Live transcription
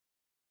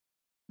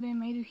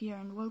Made here,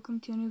 and welcome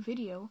to a new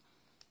video.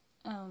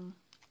 And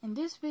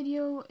this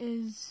video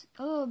is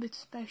a little bit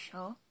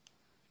special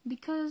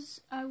because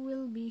I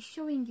will be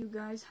showing you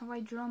guys how I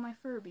draw my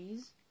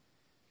Furbies.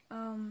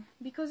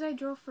 Because I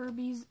draw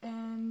Furbies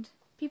and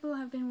people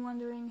have been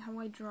wondering how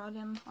I draw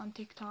them on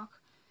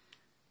TikTok.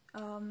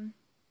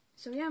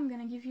 So yeah, I'm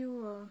gonna give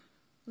you a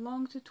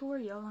long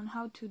tutorial on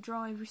how to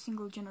draw every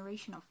single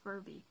generation of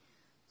Furby.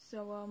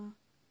 So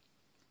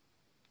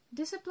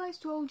this applies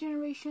to all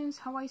generations.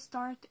 How I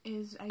start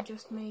is I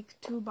just make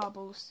two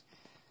bubbles.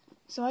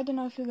 So I don't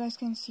know if you guys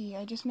can see.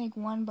 I just make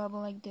one bubble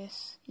like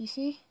this. You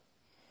see?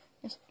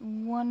 Just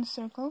one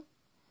circle.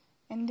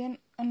 And then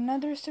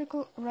another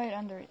circle right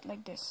under it,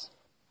 like this.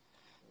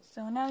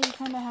 So now you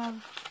kind of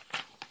have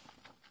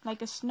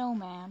like a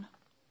snowman.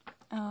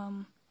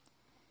 And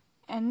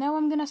now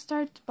I'm gonna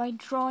start by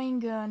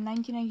drawing a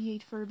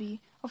 1998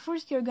 Furby. Of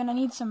course, you're gonna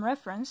need some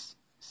reference.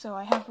 So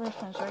I have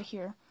reference right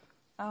here.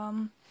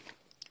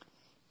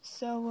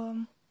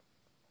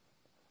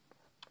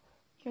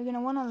 You're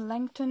gonna wanna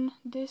lengthen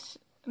this,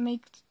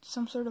 make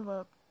some sort of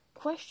a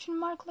question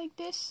mark like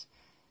this,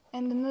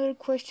 and another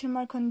question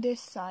mark on this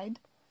side,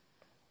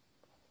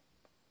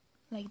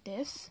 like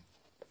this.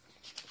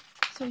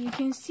 So you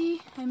can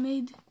see I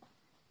made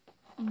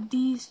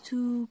these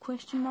two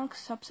question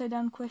marks, upside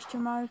down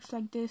question marks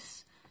like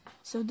this.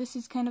 So this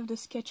is kind of the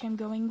sketch I'm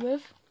going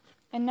with.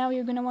 And now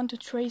you're gonna want to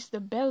trace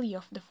the belly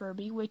of the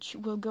Furby, which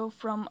will go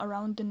from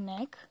around the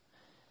neck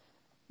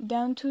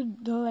down to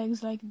the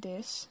legs like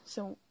this.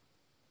 So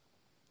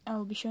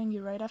I'll be showing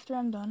you right after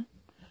I'm done.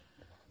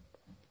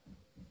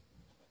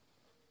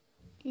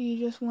 You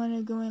just want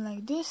to go in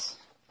like this,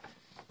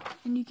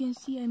 and you can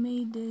see I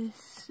made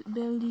this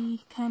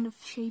belly kind of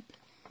shape.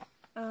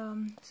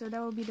 So that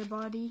will be the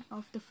body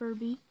of the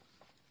Furby.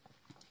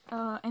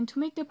 And to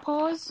make the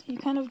paws, you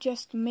kind of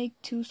just make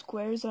two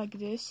squares like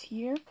this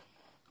here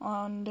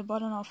on the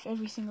bottom of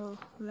every single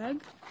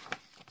leg.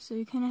 So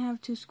you kind of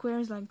have two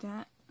squares like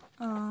that.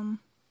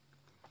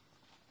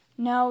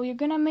 Now you're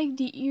gonna make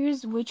the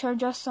ears, which are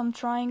just some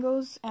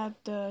triangles.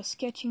 At the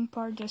sketching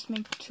part, just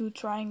make two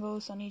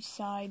triangles on each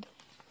side,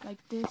 like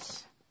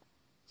this.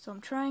 Some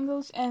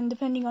triangles, and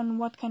depending on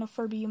what kind of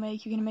Furby you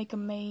make, you can make a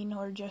mane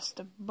or just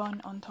a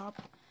bun on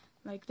top,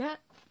 like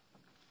that.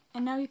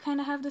 And now you kind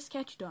of have the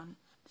sketch done.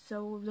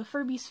 So the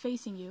Furby's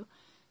facing you.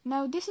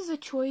 Now this is a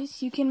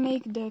choice. You can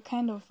make the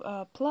kind of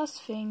plus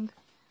thing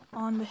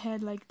on the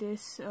head like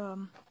this,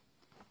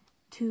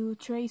 to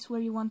trace where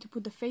you want to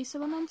put the face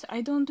elements.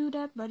 I don't do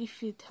that, but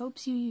if it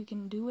helps you, you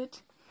can do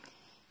it.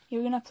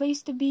 You're gonna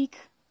place the beak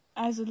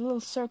as a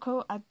little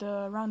circle at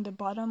around the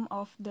bottom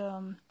of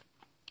the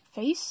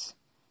face,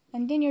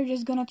 and then you're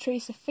just gonna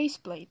trace a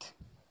faceplate,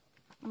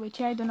 which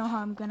I don't know how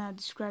I'm gonna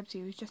describe to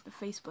you. It's just a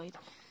faceplate.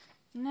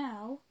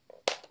 Now,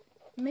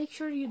 make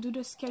sure you do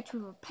the sketch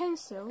with a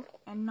pencil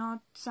and not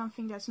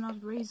something that's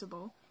not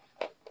erasable,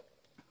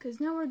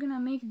 because now we're gonna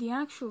make the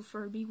actual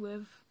Furby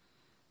with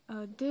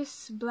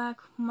this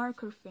black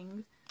marker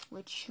thing,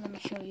 which, let me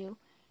show you,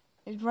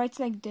 it writes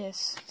like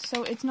this,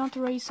 so it's not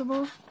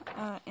erasable,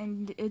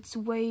 and it's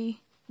way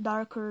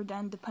darker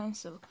than the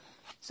pencil,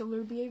 so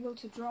we'll be able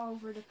to draw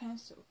over the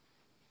pencil.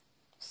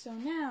 So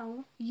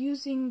now,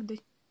 using the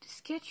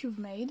sketch you've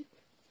made,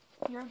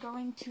 you're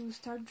going to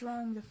start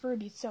drawing the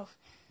Furby itself.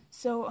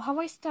 So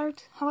how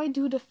I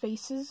do the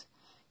faces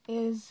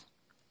is,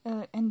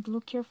 and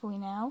look carefully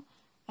now,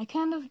 I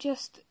kind of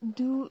just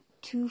do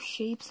two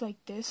shapes like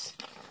this.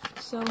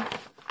 So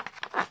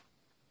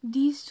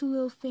these two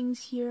little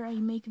things here, I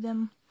make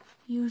them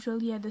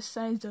usually at the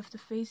sides of the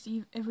face,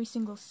 every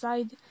single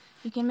side.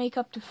 You can make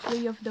up to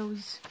 3 of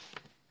those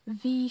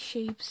V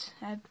shapes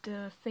at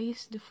the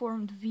face,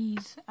 deformed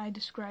V's, I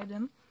describe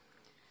them.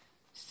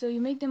 So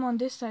you make them on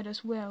this side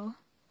as well,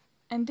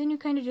 and then you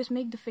kind of just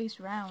make the face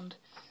round.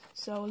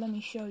 So let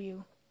me show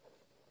you.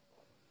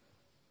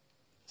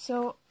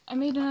 So I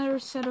made another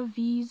set of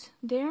V's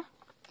there,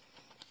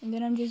 and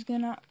then I'm just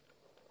gonna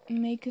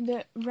make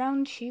the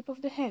round shape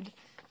of the head.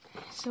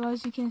 So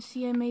as you can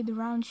see, I made the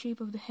round shape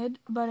of the head,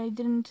 but I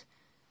didn't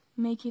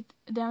make it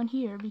down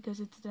here because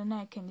it's the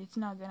neck and it's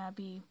not gonna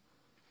be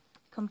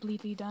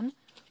completely done.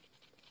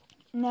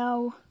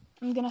 Now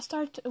I'm gonna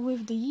start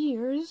with the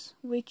ears,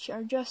 which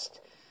are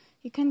just,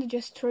 you kind of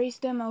just trace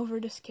them over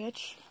the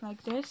sketch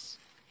like this,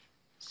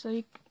 so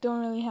you don't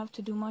really have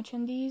to do much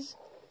on these.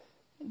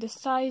 The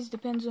size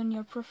depends on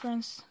your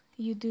preference.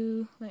 You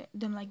do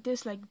them like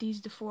this, like these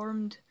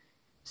deformed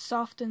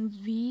softened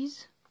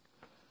V's.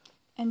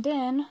 And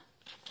then,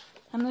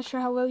 I'm not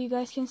sure how well you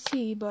guys can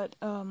see, but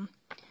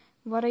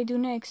what I do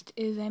next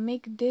is I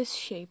make this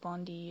shape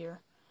on the ear.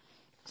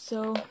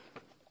 So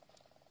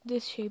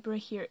this shape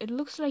right here, it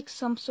looks like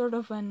some sort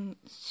of an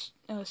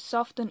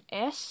softened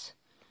S,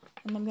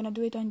 and I'm gonna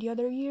do it on the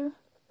other ear,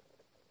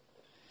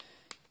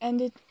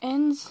 and it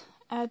ends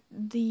at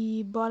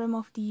the bottom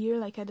of the ear,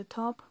 like at the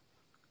top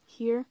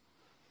here.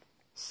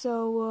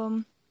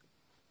 So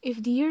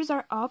if the ears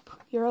are up,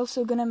 you're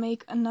also gonna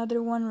make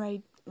another one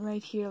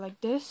right here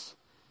like this.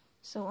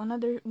 So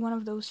another one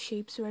of those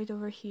shapes right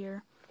over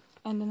here.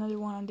 and another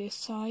one on this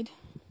side.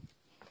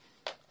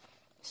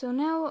 So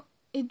now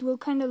it will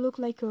kind of look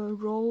like a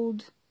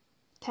rolled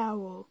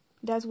towel.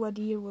 That's what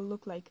the ear will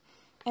look like.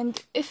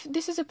 And if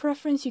this is a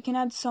preference, you can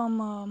add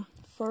some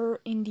fur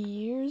in the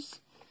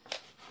ears.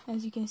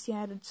 As you can see,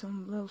 I added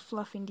some little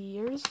fluff in the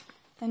ears.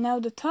 And now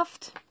the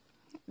tuft,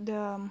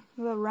 the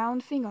little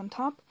round thing on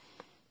top,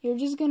 you're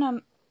just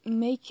gonna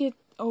make it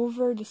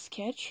over the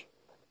sketch,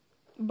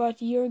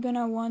 but you're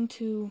gonna want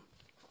to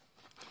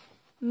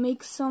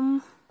make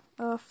some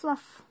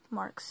fluff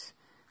marks,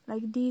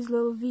 like these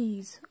little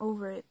V's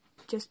over it.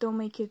 Just don't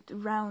make it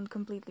round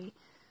completely.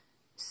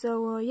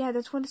 So yeah,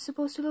 that's what it's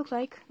supposed to look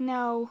like.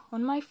 Now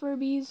on my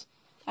Furbies,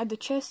 at the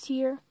chest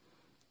here,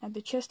 at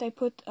the chest I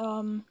put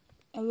a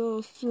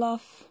little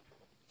fluff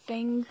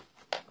thing.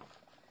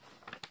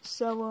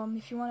 So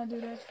if you want to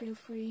do that, feel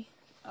free.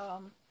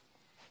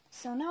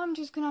 So now I'm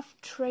just gonna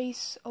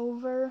trace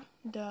over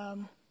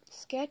the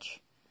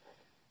sketch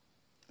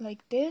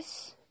like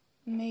this,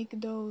 make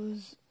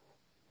those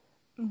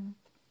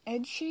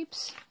edge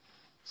shapes.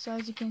 So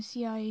as you can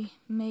see, I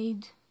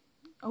made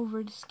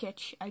over the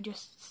sketch. I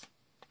just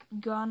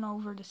gone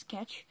over the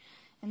sketch,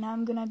 and now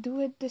I'm gonna do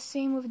it the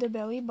same with the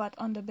belly, but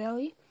on the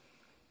belly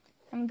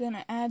I'm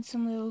gonna add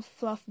some little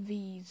fluff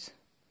V's.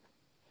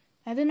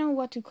 I don't know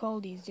what to call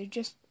these. They're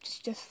just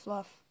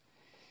fluff.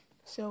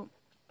 So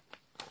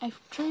I've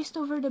traced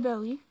over the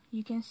belly.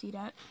 You can see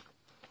that.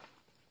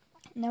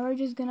 Now we're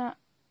just gonna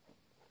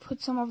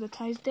put some of the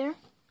ties there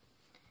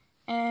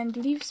and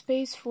leave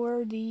space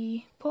for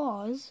the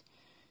paws,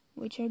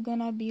 which are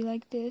gonna be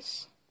like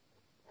this.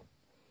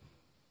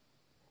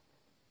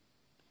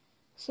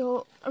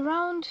 So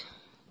around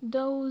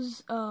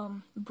those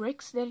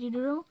bricks that you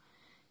drew,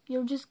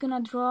 you're just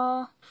gonna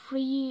draw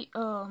three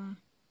toe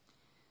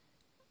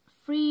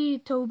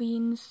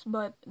beans,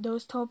 but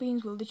those toe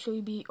beans will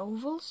literally be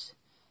ovals.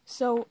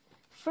 So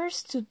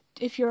first,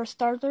 if you're a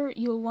starter,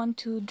 you'll want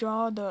to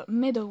draw the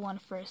middle one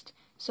first.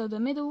 So the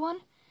middle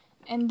one,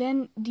 and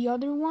then the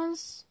other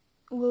ones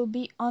will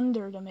be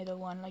under the middle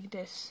one, like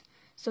this.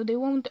 So they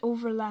won't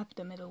overlap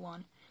the middle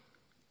one.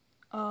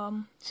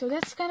 So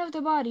that's kind of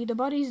the body. The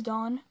body's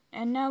done,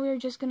 and now we're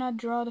just gonna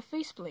draw the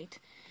faceplate.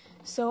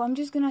 So I'm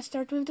just gonna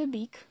start with the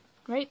beak,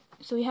 right?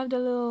 So we have the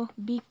little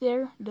beak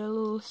there, the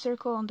little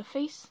circle on the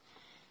face,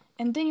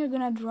 and then you're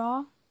gonna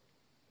draw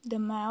the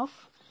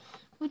mouth,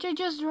 which I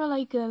just draw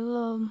like a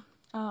little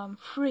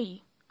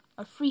free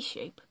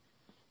shape,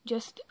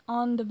 just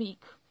on the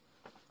beak.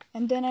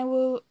 And then I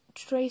will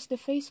trace the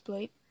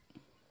faceplate,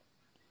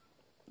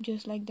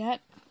 just like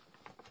that.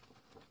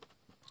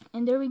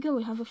 And there we go,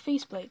 we have a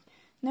faceplate.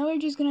 Now we're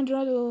just gonna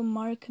draw the little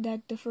mark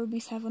that the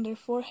Furbies have on their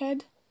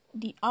forehead.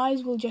 The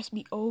eyes will just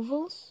be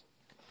ovals.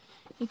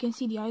 You can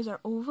see the eyes are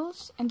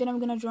ovals, and then I'm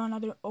gonna draw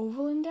another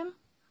oval in them,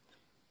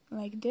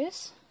 like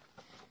this.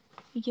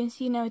 You can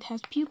see now it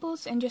has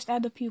pupils, and just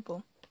add the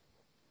pupil.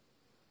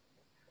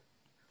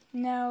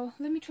 Now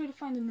let me try to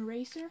find an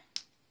eraser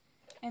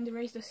and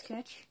erase the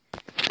sketch.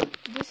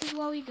 This is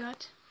what we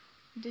got.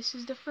 This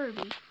is the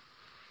Furby.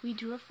 We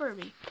drew a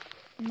Furby.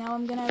 Now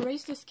I'm gonna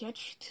erase the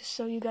sketch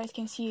so you guys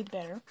can see it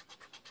better.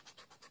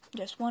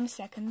 Just 1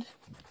 second.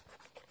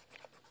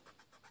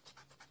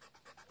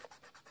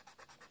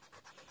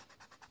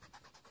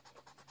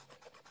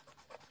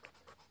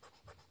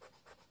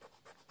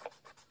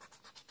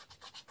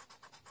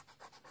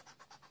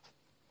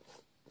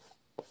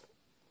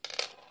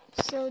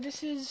 So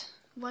this is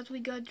what we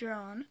got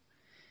drawn.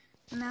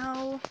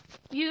 Now,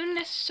 you don't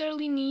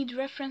necessarily need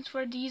reference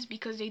for these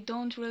because they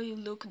don't really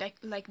look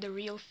like the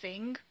real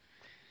thing.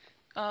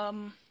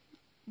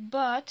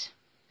 But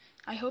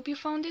I hope you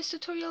found this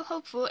tutorial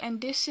helpful,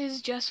 and this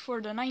is just for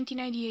the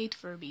 1998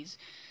 Furbies.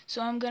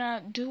 So I'm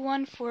gonna do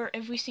one for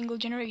every single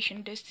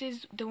generation. This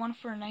is the one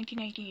for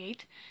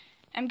 1998.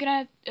 I'm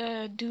gonna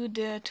do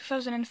the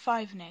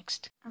 2005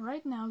 next.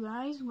 Alright, now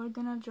guys, we're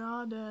gonna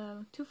draw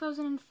the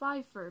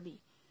 2005 Furby,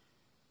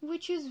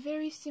 which is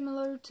very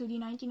similar to the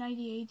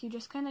 1998. You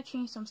just kind of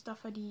change some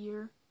stuff at the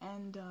ear,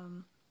 and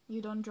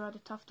you don't draw the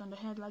tuft on the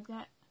head like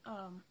that.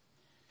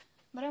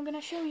 But I'm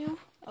gonna show you.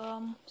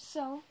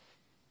 So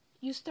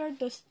you start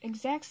the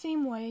exact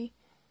same way,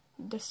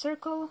 the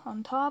circle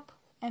on top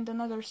and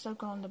another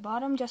circle on the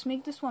bottom. Just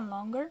make this one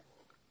longer.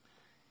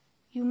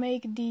 You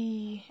make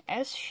the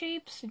S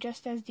shapes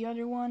just as the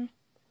other one,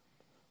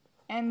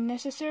 and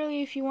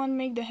necessarily if you want,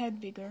 make the head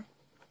bigger,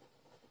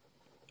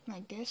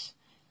 like this.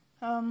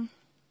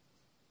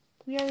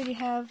 We already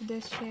have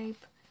this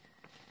shape,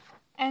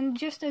 and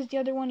just as the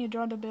other one, you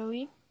draw the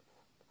belly.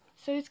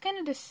 So it's kind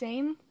of the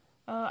same.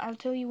 I'll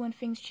tell you when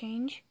things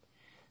change,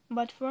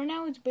 but for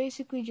now it's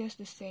basically just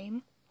the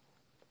same.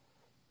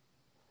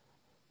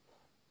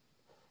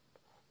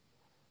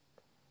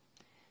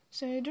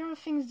 So you draw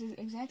things the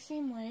exact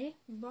same way,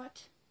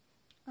 but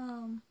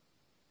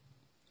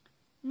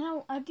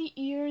now at the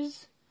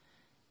ears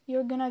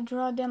you're gonna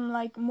draw them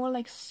like more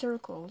like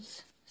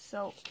circles.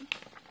 So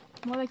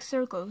more like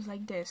circles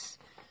like this.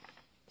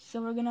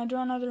 So we're gonna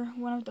draw another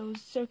one of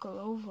those circle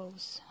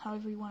ovals,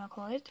 however you wanna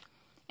call it,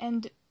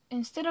 and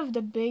instead of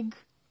the big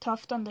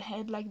tuft on the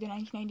head like the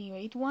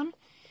 1998 one,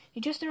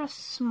 you just draw a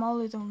small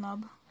little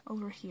nub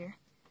over here.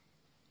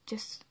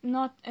 Just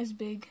not as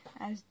big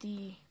as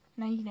the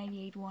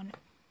 1998 one.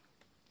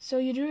 So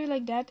you drew it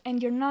like that,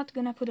 and you're not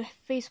gonna put a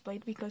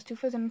faceplate because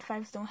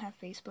 2005s don't have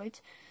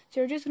faceplates. So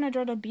you're just gonna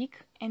draw the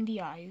beak and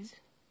the eyes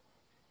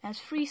as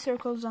 3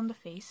 circles on the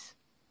face.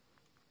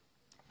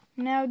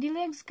 Now the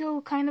legs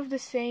go kind of the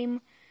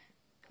same.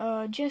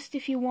 Just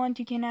if you want,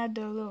 you can add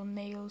the little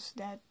nails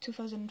that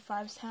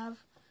 2005s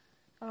have.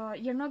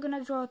 You're not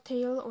gonna draw a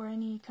tail or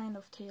any kind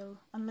of tail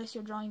unless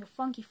you're drawing a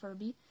funky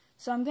Furby.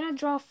 So I'm gonna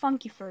draw a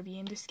funky Furby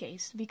in this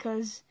case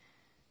because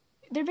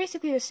they're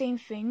basically the same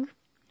thing.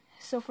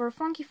 So for a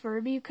funky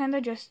Furby, you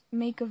kinda just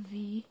make a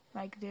V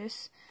like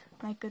this,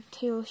 like a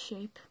tail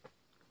shape.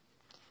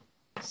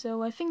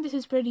 So I think this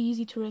is pretty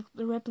easy to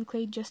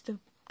replicate, just a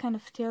kind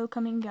of tail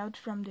coming out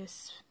from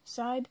this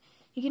side.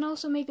 You can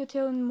also make a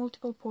tail in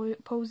multiple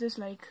poses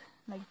like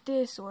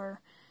this, or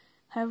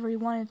however you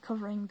want it,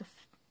 covering the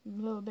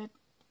little bit,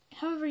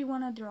 however you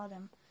want to draw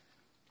them.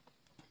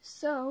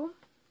 So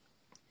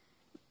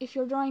if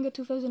you're drawing a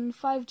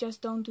 2005,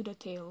 just don't do the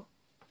tail,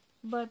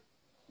 but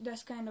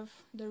that's kind of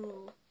the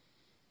rule.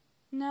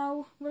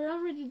 Now we're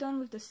already done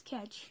with the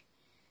sketch,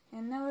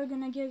 and now we're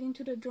gonna get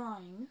into the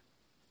drawing.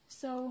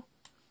 So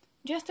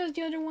just as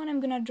the other one, I'm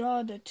gonna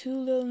draw the 2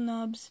 little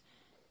nubs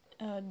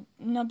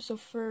of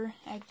fur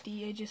at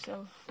the edges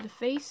of the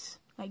face,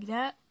 like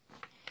that.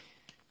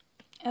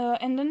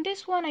 And then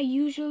this one, I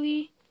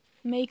usually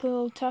make a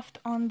little tuft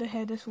on the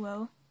head as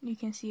well. You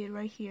can see it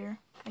right here.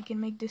 I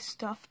can make this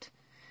tuft.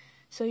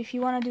 So if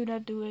you want to do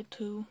that, do it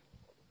too.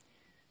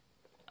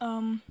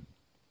 Now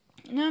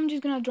I'm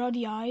just gonna draw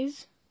the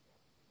eyes,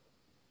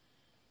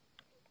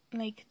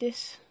 like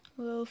this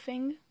little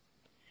thing.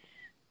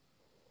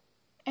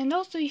 And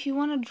also, if you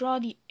want to draw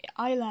the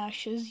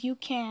eyelashes, you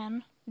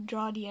can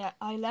draw the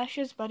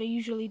eyelashes, but I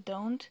usually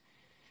don't.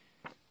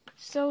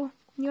 So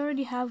you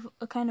already have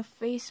a kind of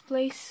face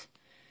place.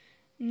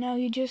 Now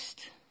you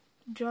just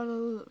draw the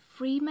little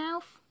free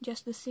mouth,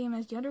 just the same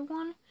as the other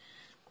one.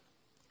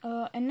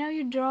 And now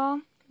you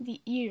draw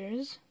the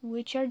ears,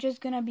 which are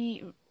just gonna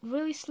be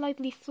really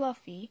slightly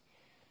fluffy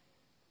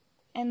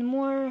and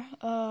more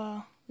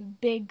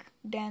big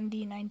than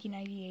the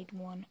 1998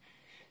 one.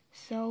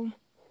 So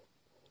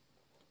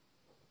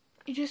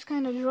you just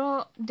kind of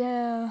draw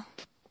the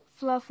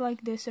fluff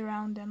like this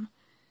around them.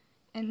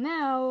 And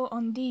now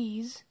on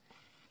these,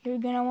 you're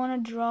gonna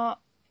want to draw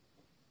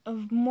a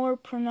more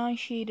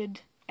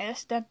pronunciated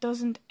S that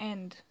doesn't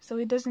end. So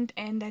it doesn't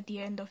end at the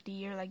end of the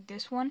ear like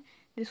this one.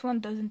 This one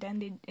doesn't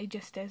end, it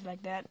just stays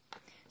like that.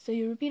 So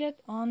you repeat it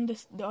on the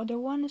other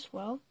one as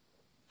well.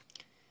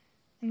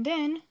 And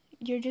then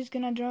you're just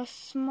gonna draw a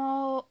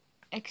small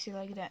X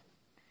like that.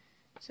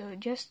 So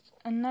just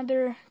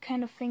another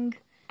kind of thing,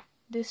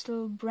 this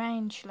little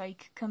branch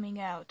like coming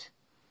out.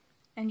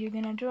 And you're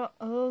gonna draw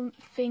a little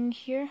thing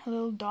here, a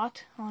little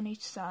dot on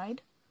each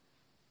side.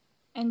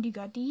 And you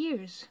got the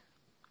ears.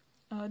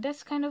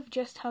 That's kind of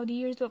just how the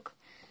ears look.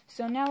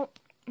 So now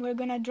we're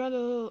gonna draw the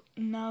little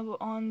nub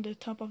on the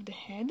top of the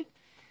head,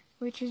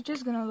 which is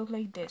just gonna look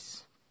like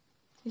this.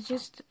 It's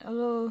just a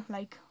little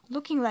like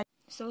looking like.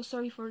 So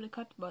sorry for the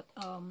cut, but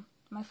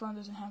my phone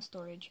doesn't have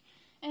storage.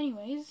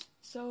 Anyways,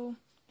 so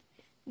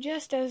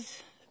just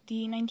as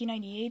the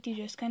 1998, you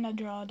just kind of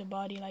draw the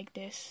body like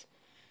this,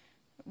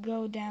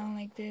 go down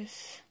like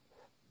this.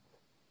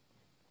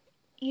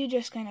 You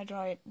just kind of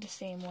draw it the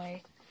same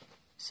way.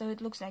 So it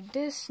looks like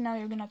this. Now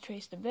you're gonna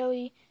trace the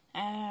belly,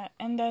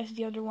 and as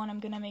the other one, I'm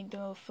gonna make the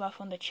little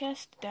fluff on the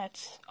chest.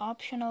 That's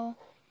optional.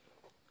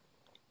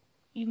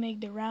 You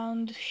make the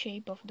round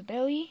shape of the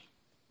belly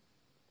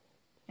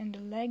and the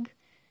leg,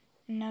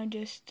 and now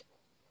just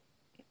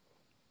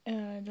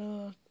the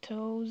little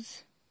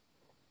toes.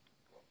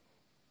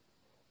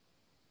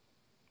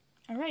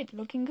 Alright,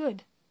 looking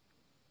good.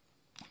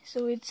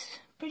 So it's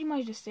pretty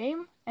much the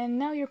same, and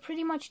now you're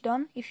pretty much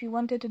done if you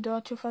wanted to draw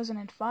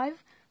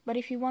 2005, but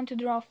if you want to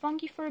draw a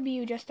funky Furby,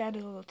 you just add a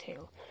little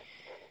tail,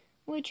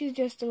 which is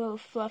just a little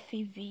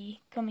fluffy V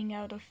coming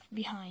out of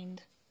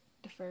behind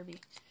the Furby.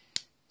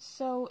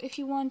 So if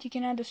you want, you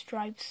can add the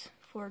stripes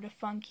for the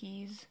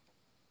funkies.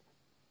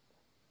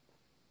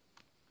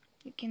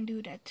 You can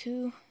do that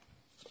too,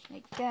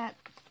 like that.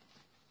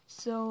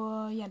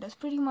 So yeah, that's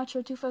pretty much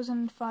your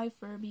 2005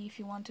 Furby. If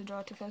you want to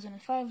draw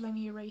 2005, let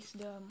me erase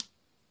the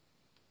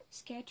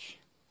sketch.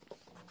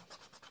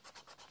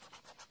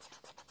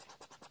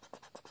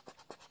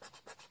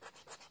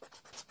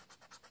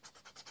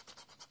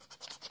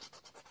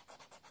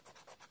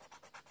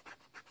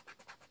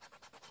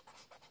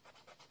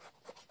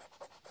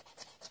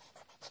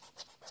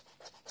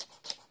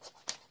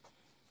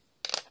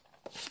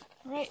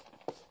 Right.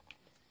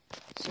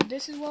 So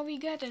this is what we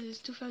got as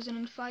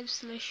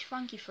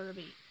 2005/Funky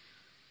Furby.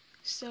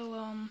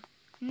 So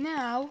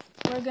now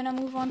we're gonna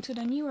move on to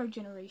the newer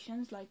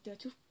generations, like the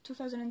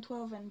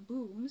 2012 and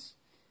Booms.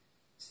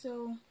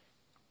 So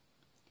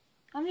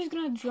I'm just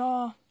gonna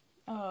draw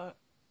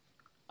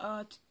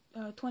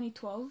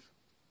 2012,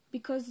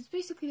 because it's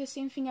basically the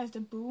same thing as the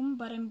boom,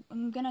 but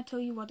I'm gonna tell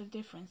you what the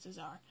differences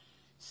are.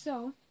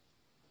 So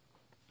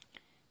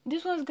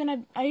this one's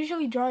I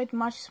usually draw it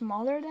much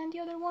smaller than the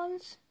other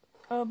ones,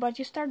 but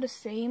you start the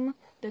same,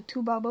 the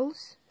two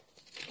bubbles,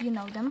 you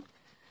know them,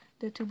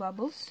 the two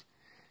bubbles.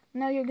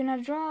 Now you're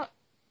gonna draw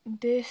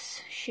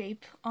this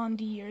shape on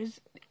the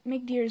ears,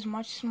 make the ears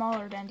much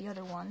smaller than the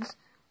other ones,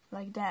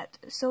 like that.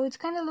 So it's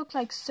kind of look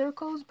like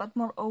circles, but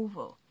more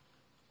oval.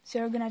 So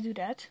you're gonna do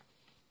that.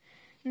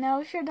 Now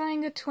if you're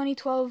doing a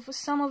 2012,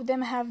 some of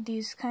them have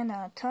these kind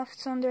of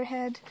tufts on their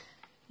head,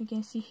 you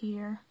can see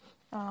here.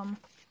 And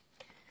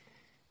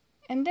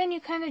then you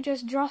kind of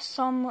just draw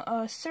some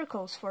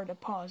circles for the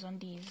paws on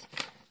these.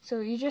 So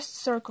you just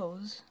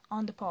circles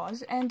on the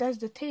paws, and as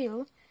the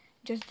tail,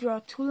 just draw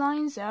two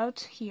lines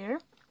out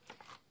here,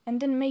 and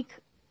then make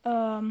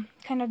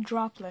kind of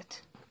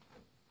droplet.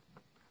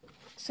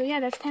 So yeah,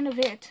 that's kind of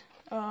it.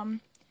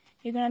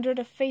 You're gonna draw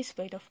the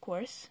faceplate, of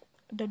course.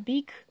 The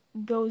beak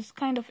goes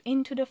kind of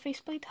into the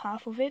faceplate,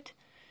 half of it,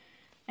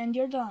 and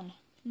you're done.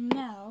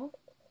 Now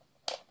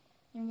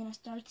I'm gonna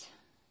start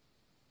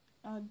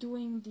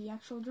doing the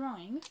actual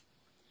drawing,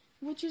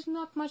 which is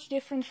not much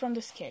different from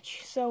the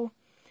sketch. So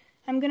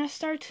I'm gonna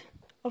start,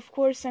 of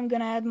course I'm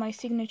gonna add my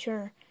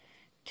signature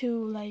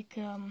to like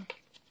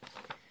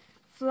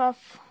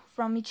fluff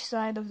from each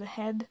side of the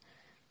head.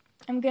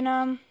 I'm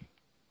gonna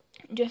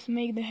just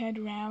make the head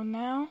round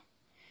now.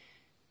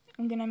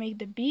 I'm gonna make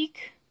the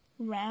beak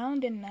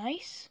round and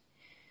nice.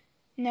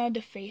 Now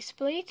the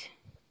faceplate.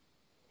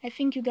 I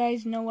think you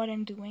guys know what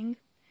I'm doing.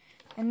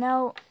 And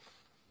now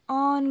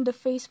on the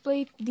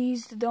faceplate,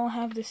 these don't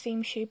have the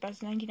same shape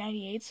as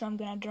 1998, so I'm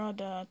gonna draw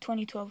the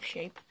 2012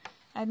 shape.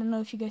 I don't know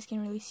if you guys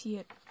can really see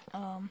it.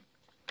 And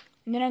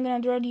then I'm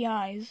gonna draw the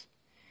eyes,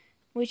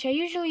 which I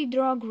usually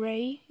draw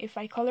gray if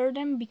I color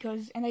them,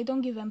 and I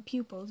don't give them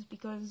pupils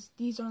because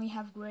these only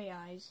have gray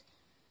eyes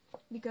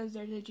because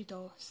they're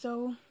digital.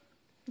 So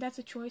that's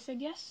a choice, I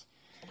guess.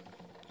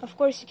 Of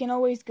course, you can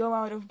always go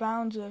out of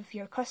bounds of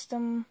your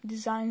custom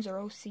designs or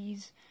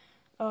OCs.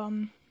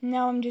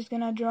 Now I'm just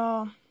gonna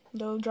draw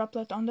the little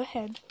droplet on the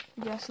head,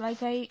 just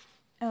like I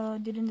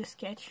did in the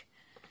sketch.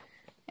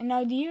 And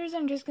now the ears,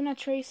 I'm just gonna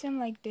trace them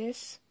like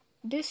this.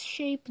 This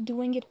shape,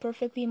 doing it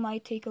perfectly,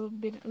 might take a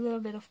little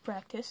bit of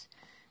practice,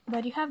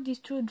 but you have these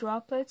two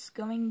droplets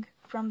going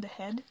from the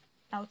head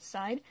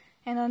outside,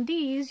 and on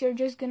these you're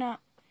just gonna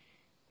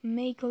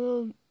make a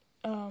little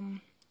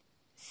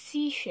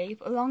C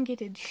shape,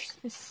 elongated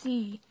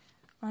C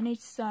on each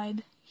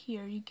side.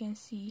 Here you can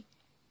see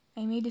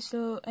I made this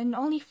little, and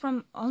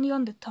only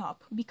on the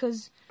top,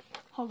 because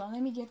hold on,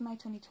 let me get my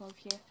 2012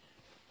 here.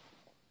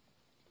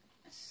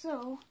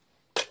 So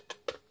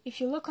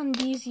if you look on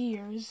these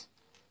ears,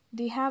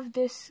 they have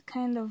this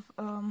kind of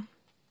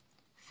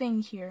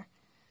thing here,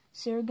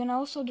 so you're gonna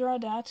also draw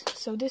that.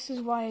 So this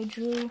is why I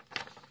drew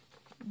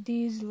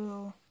these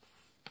little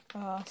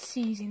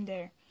C's in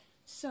there.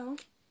 So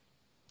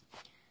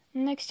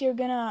next you're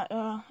gonna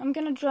I'm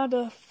gonna draw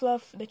the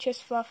fluff, the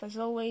chest fluff as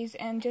always,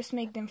 and just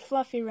make them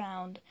fluffy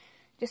round,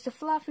 just a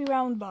fluffy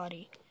round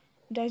body.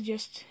 That's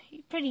just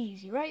pretty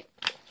easy, right?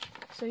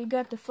 So you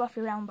got the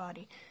fluffy round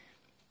body.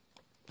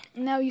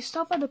 Now you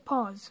stop at the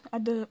paws,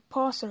 at the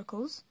paw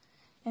circles,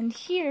 and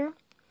here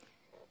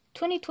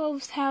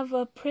 2012s have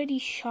a pretty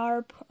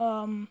sharp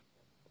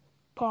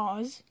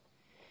paws.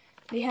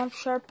 They have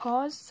sharp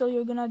paws, so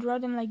you're gonna draw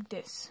them like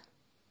this.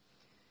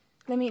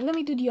 Let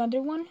me do the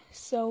other one.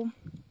 So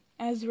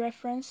as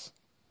reference,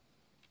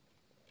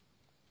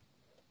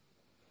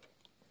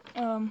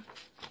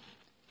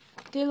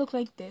 they look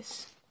like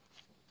this.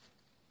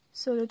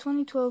 So the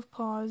 2012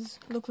 paws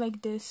look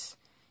like this.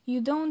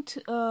 You don't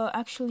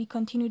actually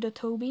continue the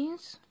toe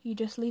beans, you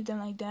just leave them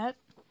like that.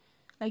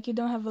 Like you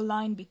don't have a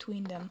line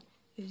between them.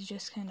 It's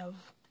just kind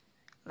of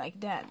like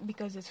that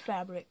because it's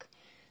fabric.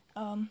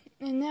 And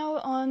now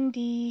on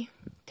the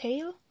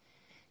tail,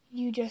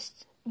 you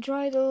just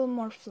draw it a little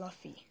more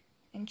fluffy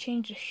and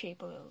change the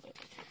shape a little bit.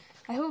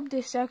 I hope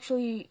this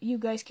actually, you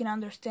guys can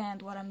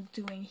understand what I'm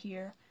doing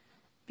here,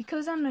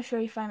 because I'm not sure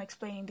if I'm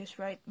explaining this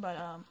right, but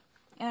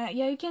yeah,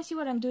 you can see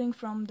what I'm doing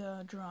from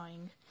the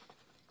drawing.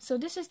 So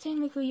this is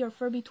technically your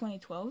Furby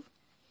 2012,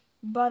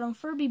 but on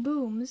Furby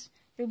Booms,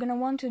 you're gonna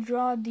want to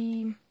draw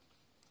the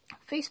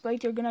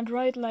faceplate. You're gonna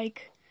draw it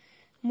like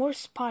more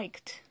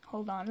spiked.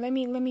 Hold on, let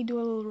me do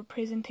a little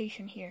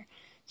representation here.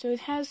 So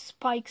it has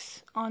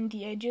spikes on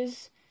the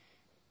edges.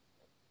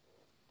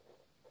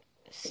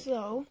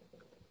 So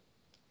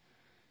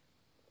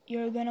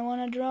you're gonna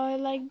want to draw it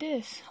like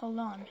this. Hold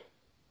on.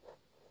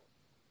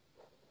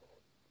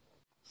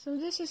 So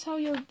this is how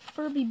your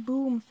Furby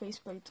Boom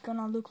faceplate's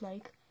gonna look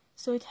like.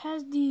 So it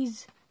has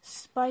these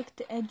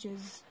spiked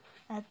edges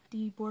at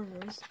the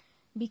borders,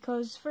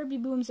 because Furby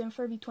Booms and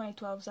Furby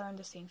 2012s aren't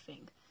the same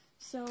thing.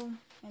 So,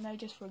 and I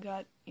just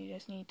forgot, you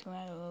just need to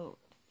add a little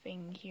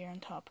thing here on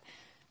top.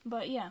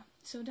 But yeah,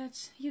 so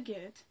that's, you get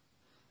it.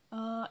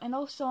 And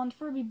also on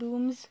Furby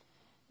Booms,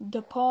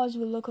 the paws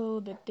will look a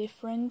little bit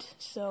different,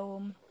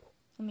 so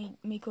let me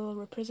make a little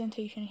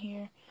representation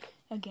here.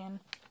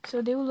 again.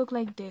 So they will look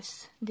like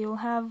this. They will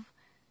have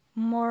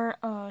more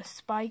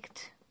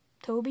spiked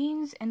toe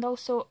beans, and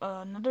also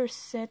another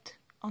set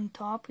on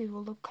top. It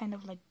will look kind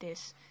of like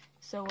this.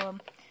 So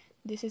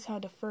this is how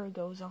the fur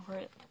goes over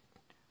it.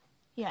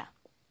 Yeah.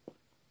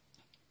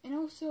 And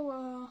also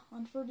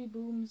on Furby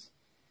booms,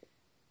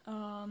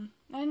 I'm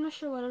not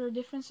sure what other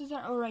differences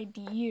are. Alright,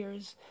 the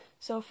ears.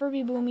 So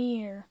Furby boom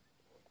ear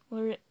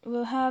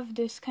will have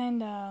this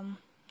kind of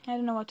I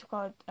don't know what to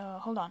call it.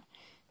 Hold on.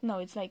 No,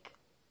 it's like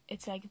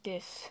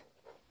this.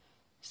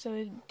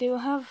 So they will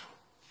have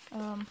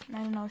I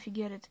don't know if you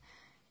get it.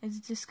 It's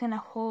this kind of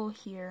hole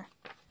here.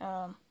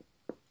 Let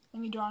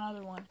me draw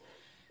another one.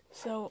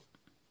 So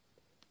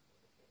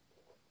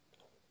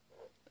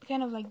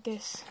kind of like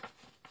this.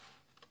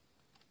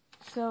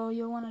 So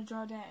you'll want to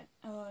draw that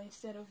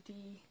instead of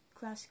the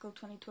classical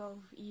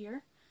 2012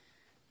 ear.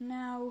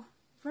 Now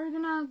we're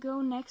gonna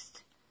go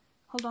next.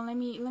 Hold on, let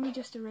me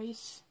just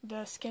erase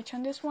the sketch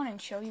on this one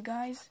and show you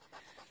guys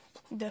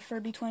the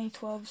Furby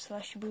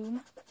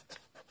 2012/boom.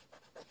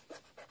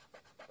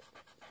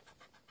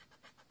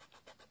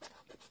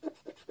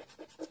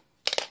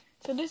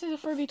 So this is a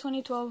Furby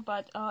 2012,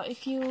 but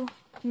if you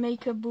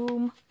make a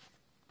boom,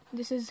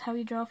 this is how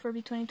you draw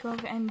Furby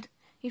 2012, and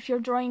if you're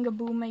drawing a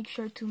boom, make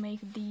sure to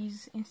make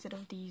these instead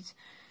of these.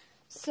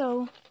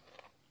 So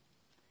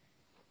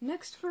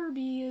next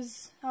Furby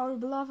is our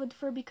beloved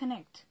Furby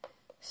Connect.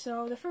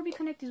 So the Furby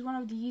Connect is one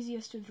of the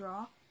easiest to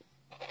draw.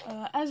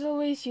 As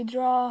always, you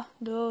draw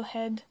the little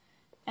head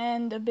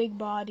and a big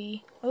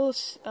body, a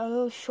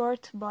little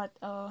short but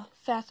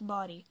fat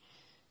body.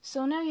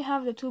 So now you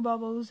have the two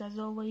bubbles, as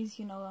always.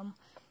 Now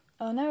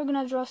we're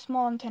gonna draw a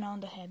small antenna on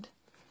the head.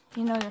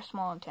 Your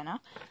small antenna.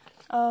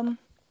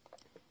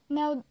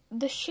 Now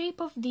the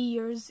shape of the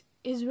ears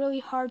is really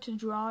hard to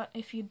draw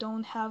if you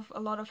don't have a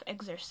lot of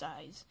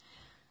exercise.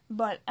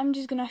 But I'm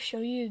just gonna show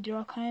you. You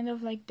draw kind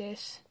of like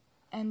this,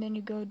 and then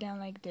you go down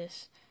like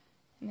this,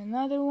 and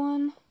another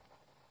one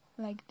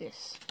like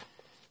this.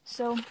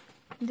 So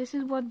this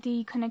is what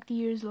the Connect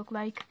ears look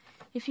like.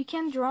 If you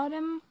can't draw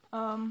them,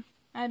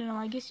 I don't know,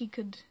 I guess you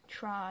could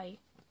try,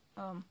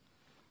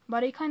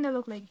 but they kind of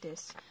look like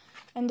this.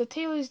 And the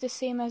tail is the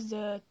same as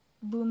the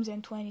booms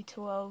and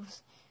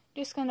 2012s,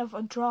 just kind of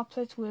a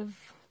droplet with,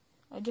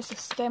 just a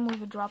stem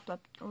with a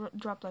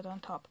droplet on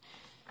top.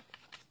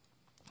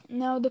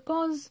 Now the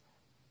paws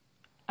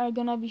are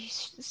gonna be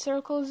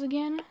circles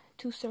again,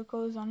 2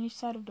 circles on each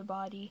side of the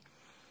body.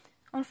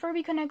 On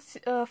Furby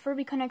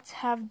Connects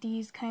have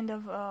these kind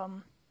of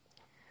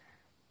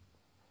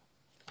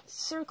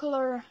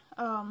circular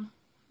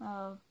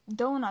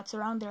donuts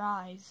around their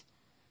eyes.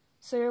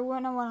 So you're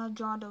gonna wanna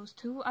draw those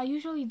too. I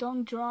usually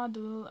don't draw the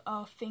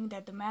little thing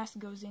that the mask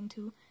goes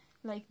into,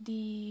 like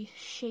the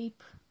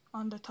shape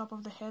on the top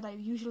of the head. I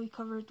usually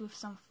cover it with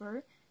some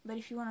fur, but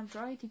if you wanna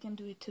draw it, you can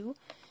do it too.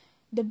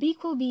 The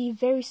beak will be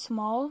very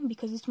small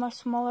because it's much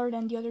smaller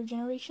than the other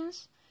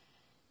generations.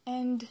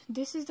 And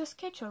this is the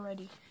sketch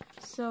already.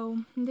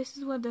 So this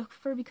is what the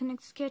Furby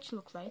Connect sketch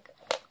looks like.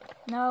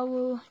 Now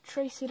we'll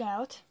trace it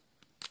out.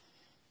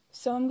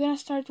 So I'm gonna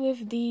start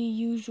with the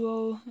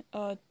usual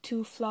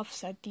 2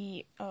 fluffs at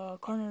the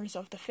corners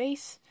of the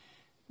face.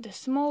 The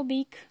small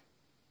beak,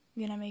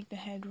 I'm gonna make the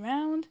head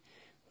round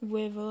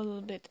with a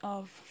little bit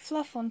of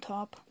fluff on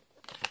top.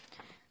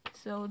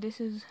 So this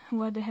is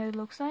what the head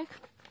looks like.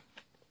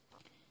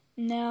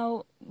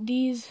 Now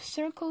these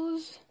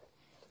circles,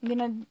 I'm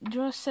gonna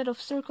draw a set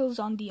of circles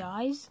on the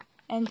eyes,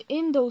 and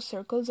in those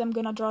circles I'm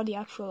gonna draw the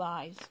actual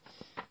eyes.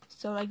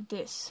 So like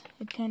this,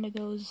 it kind of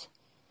goes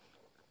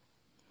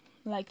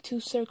like 2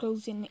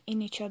 circles in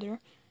each other.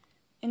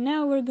 And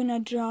now we're gonna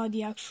draw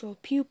the actual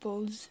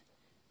pupils,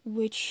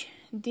 which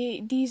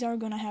these are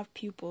gonna have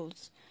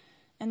pupils,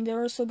 and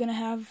they're also gonna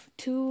have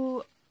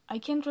 2. I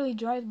can't really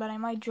draw it, but I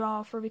might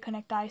draw Furby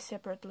Connect eyes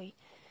separately.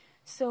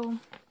 So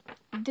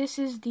this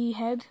is the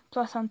head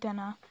plus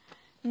antenna.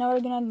 Now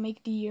we're gonna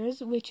make the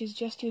ears, which is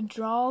just you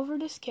draw over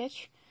the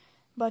sketch,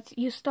 but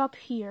you stop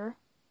here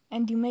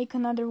and you make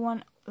another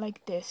one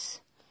like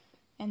this,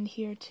 and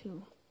here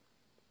too.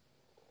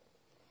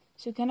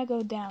 So you're gonna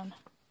go down.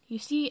 You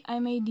see, I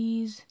made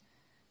these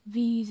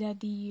V's at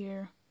the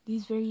ear,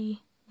 these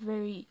very,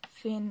 very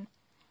thin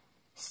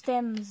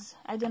stems.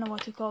 I don't know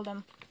what to call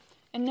them.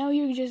 And now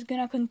you're just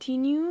gonna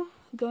continue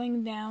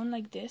going down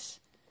like this.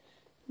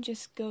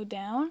 Just go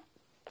down,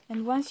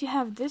 and once you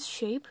have this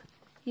shape,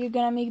 you're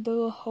gonna make the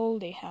little hole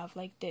they have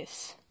like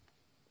this.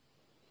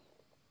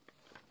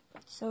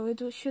 So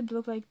it should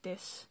look like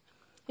this.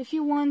 If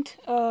you want,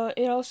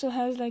 it also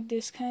has like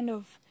this kind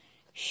of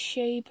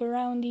shape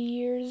around the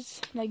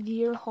ears, like the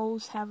ear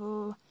holes have a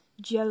little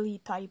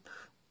jelly type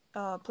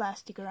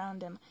plastic around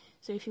them.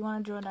 So if you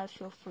want to draw that,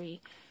 feel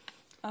free.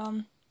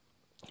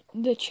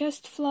 The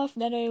chest fluff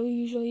that I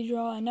usually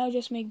draw, and now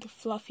just make the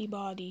fluffy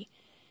body.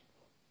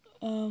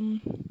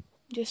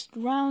 Just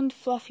round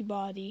fluffy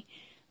body.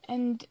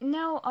 And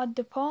now at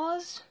the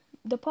paws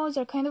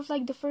are kind of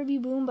like the Furby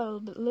boom, but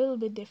a little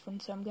bit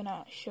different, so I'm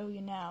gonna show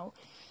you now.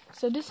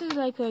 So this is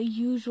like a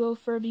usual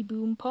Furby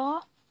boom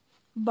paw,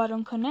 but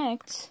on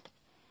Connect,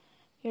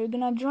 you're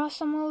gonna draw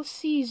some little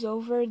C's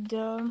over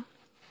the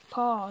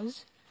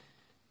paws,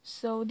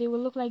 so they will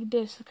look like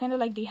this, kind of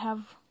like they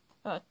have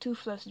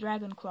toothless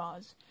dragon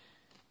claws.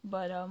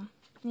 But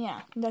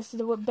yeah, that's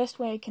the best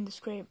way I can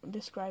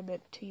describe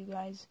it to you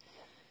guys.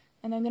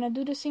 And I'm gonna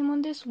do the same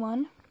on this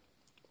one,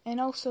 and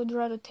also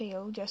draw the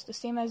tail, just the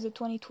same as the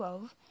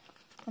 2012.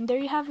 And there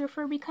you have your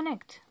Furby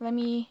Connect. Let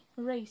me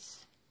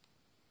erase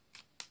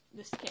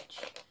the sketch.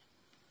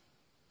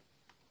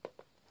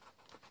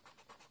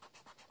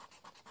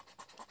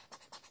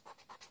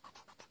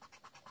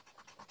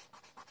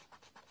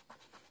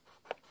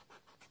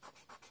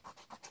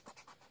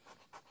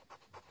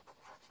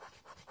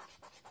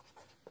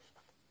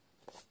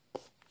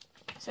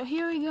 So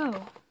here we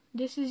go.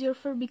 This is your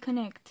Furby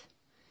Connect.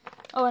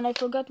 Oh, and I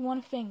forgot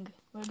one thing.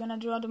 We're gonna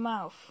draw the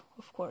mouth,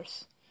 of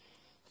course.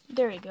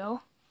 There we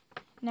go.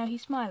 Now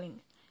he's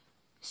smiling.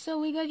 So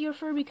we got your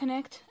Furby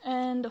Connect,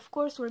 and of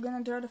course we're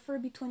gonna draw the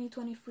Furby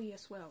 2023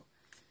 as well.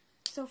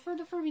 So for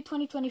the Furby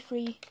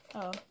 2023,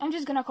 I'm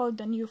just gonna call it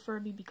the new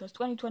Furby because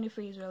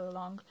 2023 is really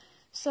long.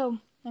 So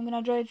I'm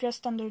gonna draw it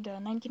just under the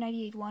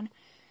 1998 one.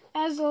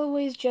 As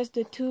always, just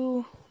the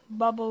two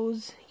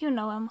bubbles. You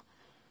know them.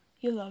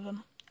 You love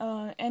them.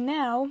 And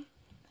now,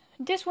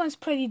 this one's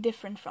pretty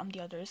different from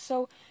the others.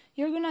 So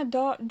you're gonna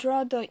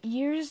draw the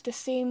ears the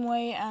same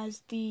way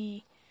as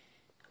the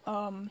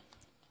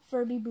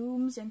Furby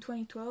Booms and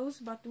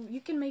 2012s, but you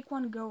can make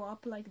one go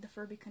up like the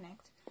Furby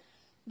Connect,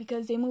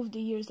 because they move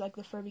the ears like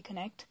the Furby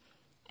Connect.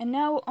 And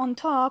now on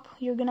top,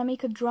 you're gonna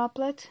make a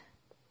droplet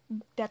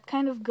that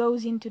kind of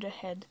goes into the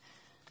head.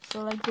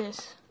 So like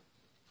this.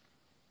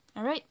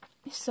 Alright,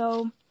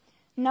 so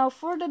now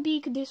for the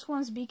beak, this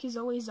one's beak is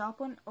always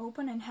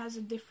open and has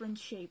a different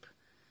shape.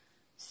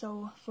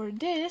 So for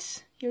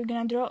this, you're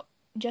gonna draw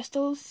just a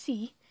little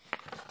C.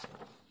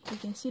 You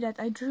can see that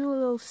I drew a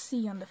little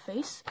C on the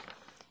face.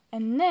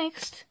 And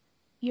next,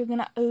 you're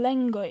gonna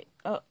elongate,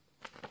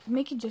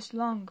 make it just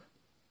long,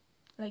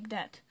 like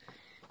that.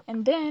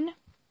 And then,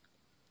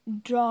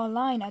 draw a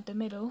line at the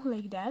middle,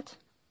 like that.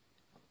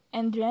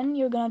 And then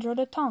you're gonna draw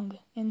the tongue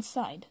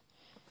inside.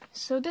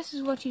 So this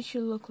is what it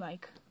should look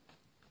like.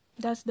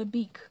 That's the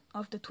beak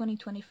of the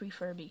 2023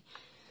 Furby.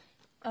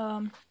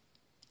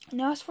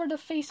 Now as for the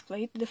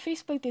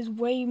faceplate is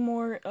way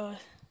more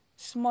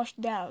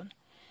smushed down,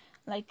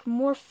 like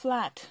more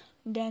flat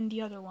than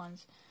the other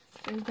ones.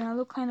 So it's gonna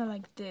look kind of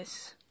like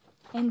this.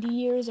 And the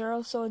ears are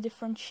also a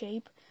different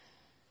shape,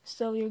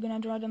 so you're gonna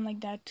draw them like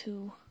that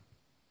too.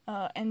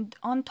 And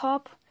on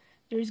top,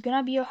 there's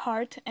gonna be a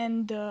heart,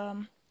 and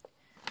the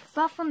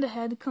fluff on the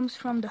head comes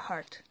from the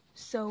heart.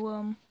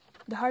 So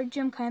the heart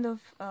gem kind of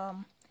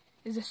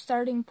is the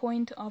starting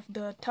point of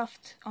the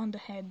tuft on the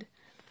head.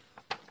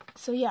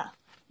 So yeah,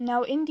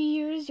 now in the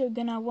ears, you're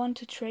gonna want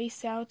to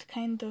trace out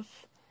kind of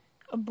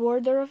a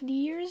border of the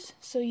ears,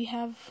 so you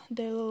have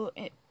the little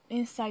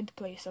inside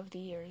place of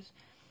the ears.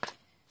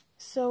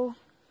 So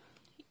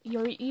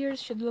your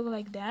ears should look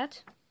like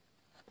that.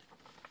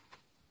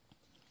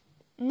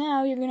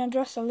 Now you're gonna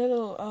draw a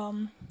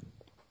little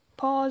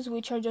paws,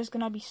 which are just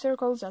gonna be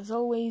circles as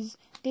always.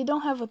 They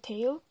don't have a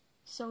tail,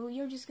 so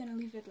you're just gonna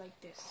leave it like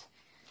this.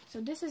 So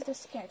this is the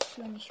sketch.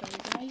 Let me show you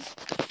guys.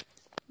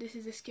 This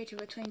is the sketch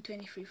of a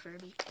 2023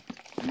 Furby.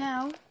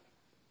 Now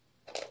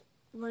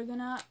we're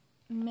gonna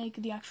make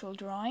the actual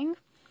drawing,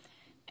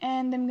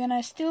 and I'm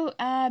gonna still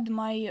add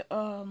my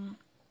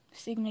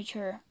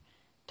signature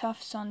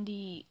tufts on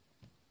the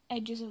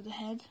edges of the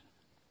head.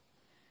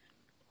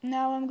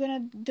 Now I'm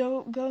gonna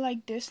go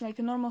like this, like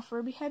a normal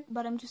Furby head,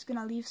 but I'm just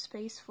gonna leave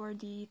space for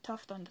the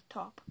tuft on the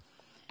top.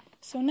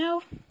 So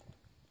now,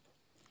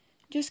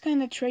 just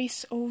kind of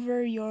trace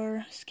over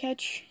your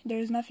sketch.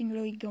 There's nothing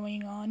really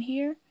going on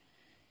here.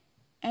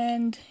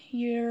 And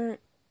you're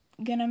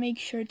gonna make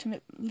sure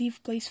to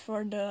leave place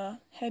for the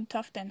head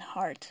tuft and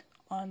heart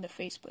on the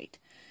faceplate.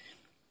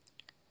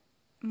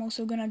 I'm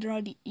also gonna draw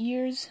the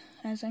ears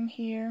as I'm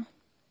here.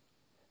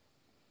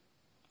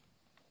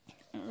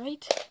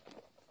 Alright.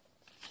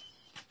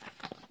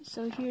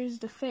 So here's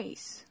the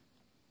face.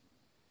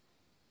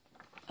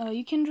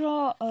 You can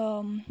draw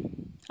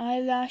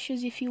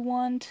eyelashes if you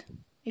want,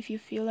 if you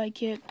feel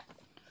like it,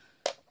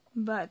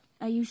 but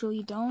I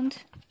usually don't.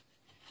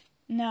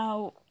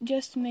 Now,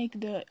 just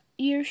make the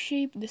ear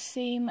shape the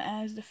same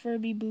as the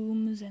Furby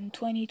Booms and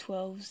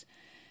 2012s.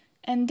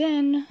 And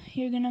then,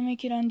 you're gonna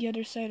make it on the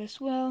other side as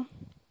well.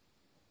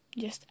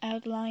 Just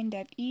outline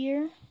that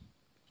ear.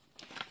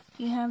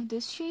 You have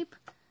this shape.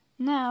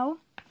 Now,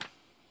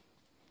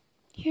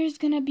 here's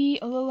gonna be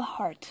a little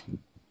heart,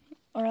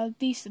 or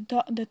at least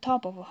the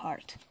top of a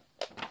heart.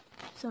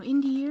 So in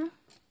the ear,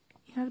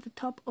 you have the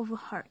top of a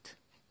heart.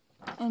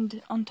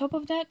 And on top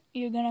of that,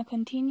 you're gonna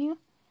continue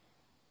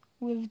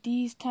with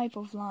these type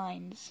of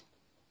lines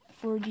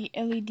for the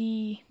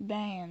LED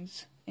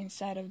bands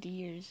inside of the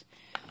ears.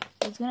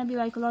 It's gonna be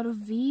like a lot of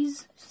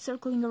V's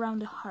circling around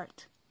the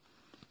heart.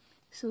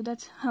 So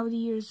that's how the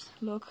ears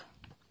look.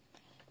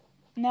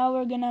 Now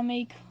we're gonna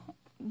make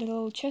the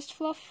little chest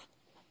fluff,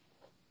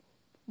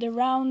 the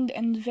round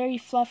and very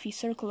fluffy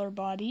circular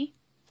body,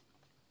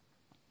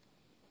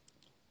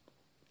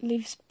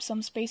 leave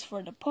some space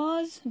for the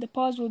paws. The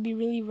paws will be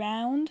really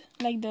round,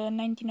 like the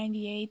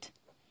 1998.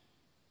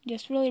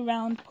 Just really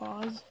round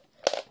paws.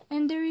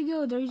 And there you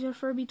go, there's your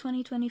Furby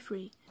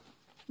 2023.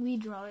 We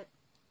draw it.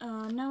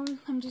 Now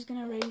I'm just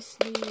gonna erase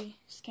the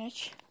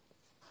sketch.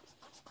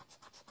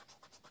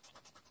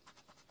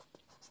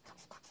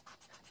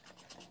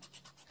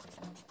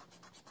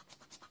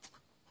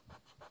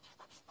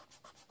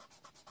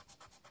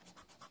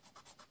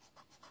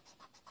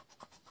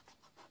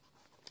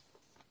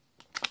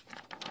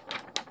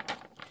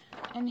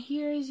 And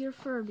here is your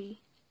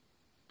Furby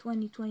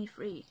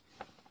 2023.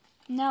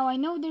 Now I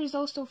know there's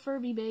also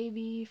Furby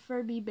Baby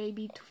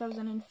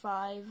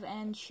 2005,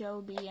 and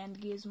Shelby and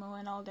Gizmo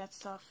and all that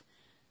stuff.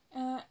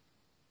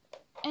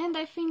 And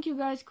I think you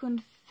guys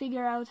could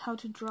figure out how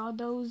to draw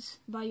those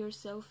by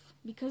yourself,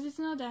 because it's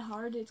not that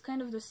hard. It's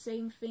kind of the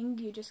same thing,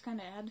 you just kind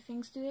of add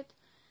things to it.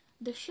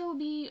 The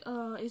Shelby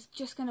is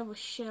just kind of a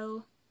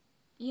shell.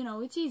 You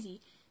know, it's easy.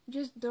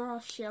 Just draw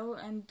a shell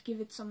and give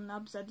it some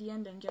nubs at the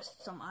end and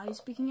just some eyes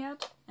peeking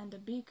out and a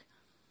beak.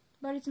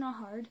 But it's not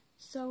hard.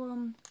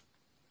 So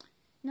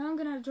now I'm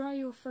gonna draw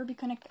you a Furby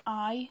Connect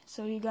eye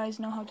so you guys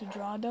know how to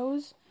draw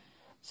those.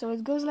 So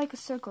it goes like a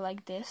circle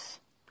like this.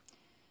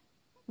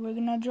 We're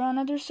gonna draw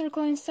another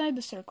circle inside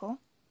the circle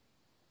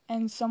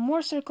and some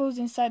more circles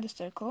inside the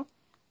circle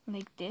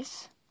like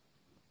this.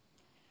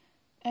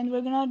 And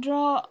we're gonna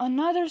draw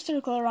another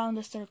circle around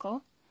the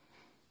circle.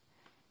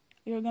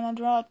 You're gonna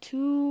draw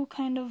two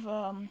kind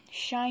of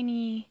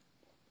shiny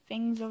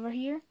things over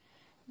here.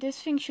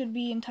 This thing should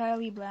be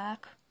entirely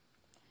black,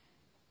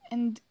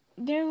 and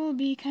there will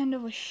be kind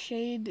of a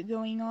shade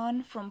going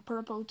on from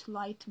purple to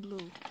light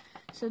blue.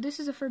 So this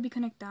is a Furby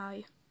Connect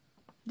eye.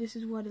 This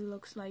is what it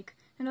looks like.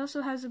 It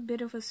also has a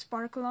bit of a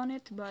sparkle on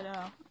it, but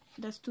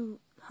that's too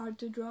hard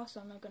to draw,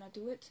 so I'm not gonna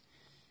do it.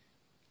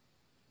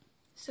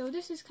 So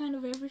this is kind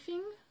of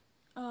everything.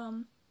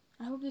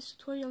 I hope this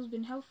tutorial has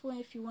been helpful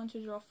if you want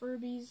to draw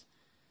Furbies.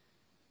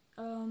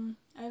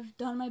 I've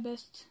done my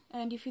best,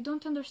 and if you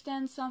don't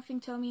understand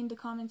something, tell me in the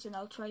comments and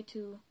I'll try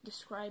to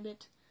describe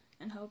it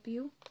and help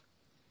you.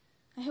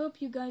 I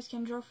hope you guys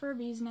can draw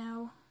Furbies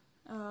now.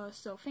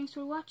 So thanks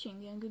for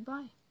watching and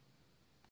goodbye.